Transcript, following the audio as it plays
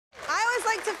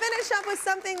to finish up with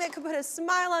something that could put a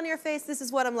smile on your face, this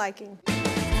is what I'm liking. A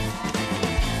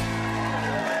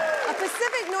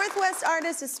Pacific Northwest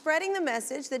artist is spreading the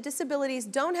message that disabilities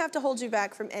don't have to hold you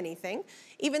back from anything.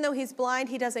 Even though he's blind,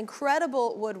 he does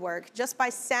incredible woodwork just by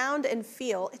sound and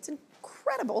feel. It's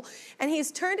incredible. And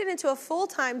he's turned it into a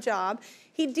full-time job.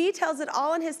 He details it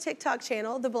all on his TikTok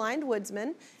channel, The Blind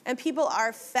Woodsman, and people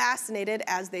are fascinated,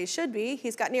 as they should be.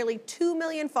 He's got nearly 2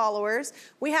 million followers.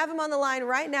 We have him on the line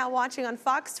right now watching on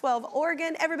Fox 12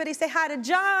 Oregon. Everybody say hi to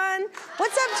John.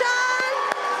 What's up, John?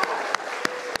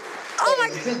 Oh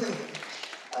my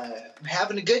I'm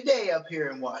having a good day up here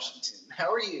in Washington.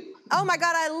 How are you? Oh my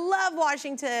God, I love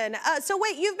Washington. So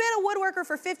wait, you've been a woodworker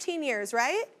for 15 years,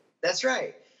 right? That's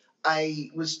right. I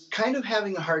was kind of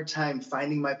having a hard time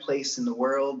finding my place in the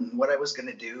world and what I was going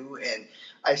to do. And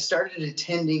I started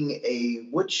attending a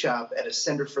wood shop at a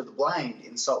Center for the Blind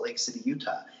in Salt Lake City,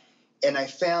 Utah. And I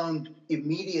found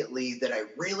immediately that I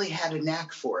really had a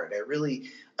knack for it. I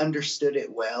really understood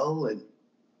it well. And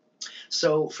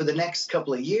so for the next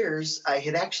couple of years, I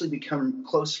had actually become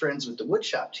close friends with the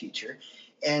woodshop teacher.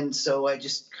 And so I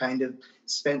just kind of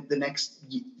spent the next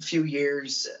few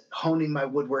years honing my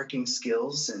woodworking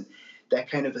skills and that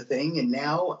kind of a thing. And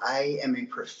now I am a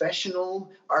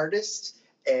professional artist,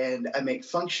 and I make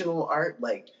functional art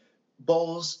like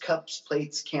bowls, cups,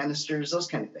 plates, canisters, those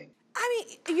kind of things.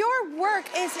 I mean, your work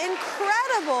is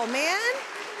incredible, man.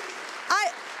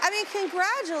 I mean,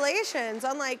 congratulations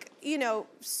on, like, you know,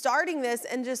 starting this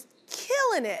and just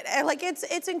killing it. And, like,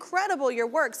 it's incredible, your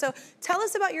work. So tell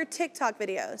us about your TikTok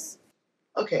videos.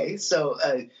 Okay, so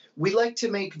we like to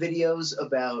make videos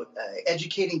about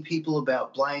educating people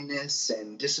about blindness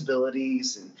and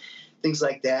disabilities and things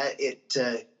like that.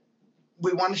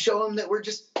 We want to show them that we're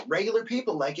just regular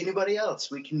people like anybody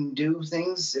else. We can do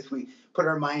things if we put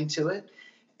our mind to it.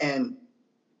 And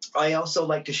I also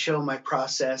like to show my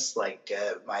process, like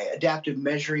my adaptive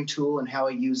measuring tool and how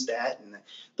I use that and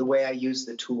the way I use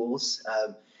the tools.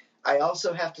 I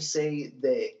also have to say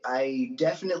that I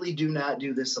definitely do not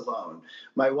do this alone.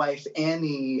 My wife,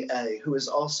 Annie, who is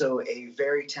also a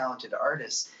very talented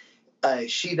artist,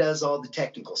 she does all the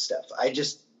technical stuff. I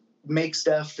just make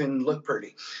stuff and look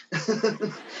pretty.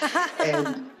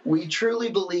 And we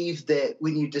truly believe that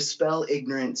when you dispel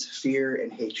ignorance, fear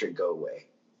and hatred go away.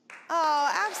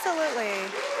 Oh, absolutely.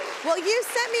 Well, you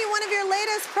sent me one of your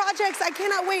latest projects. I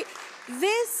cannot wait.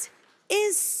 This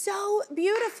is so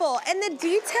beautiful. And the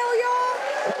detail, y'all,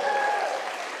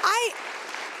 I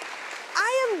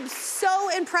am so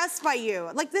impressed by you.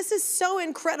 Like, this is so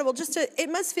incredible. It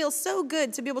must feel so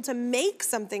good to be able to make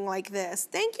something like this.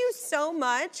 Thank you so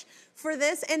much for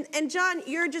this. And John,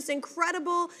 you're just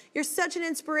incredible. You're such an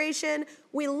inspiration.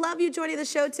 We love you joining the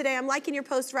show today. I'm liking your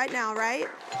post right now, right?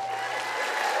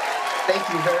 Thank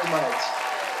you very much.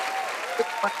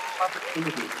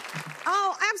 Opportunity.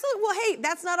 Oh, absolutely. Well, hey,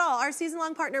 that's not all. Our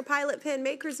season-long partner, Pilot Pen,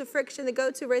 makers of Friction, the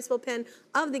go-to erasable pen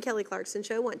of the Kelly Clarkson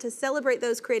Show, want to celebrate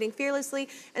those creating fearlessly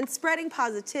and spreading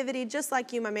positivity, just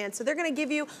like you, my man. So they're going to give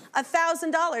you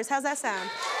 $1,000. How's that sound?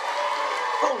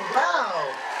 Oh,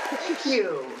 wow. Thank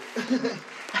you.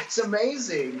 That's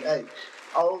amazing.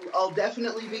 I'll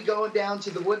definitely be going down to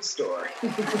the wood store.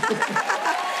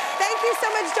 Thank you so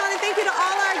much, John, and thank you to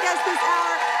all our guests this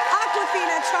hour.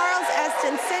 Aquafina, Charles,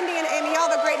 Eston, Cindy, and Amy. Y'all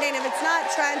have a great night. If it's not,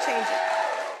 try and change it.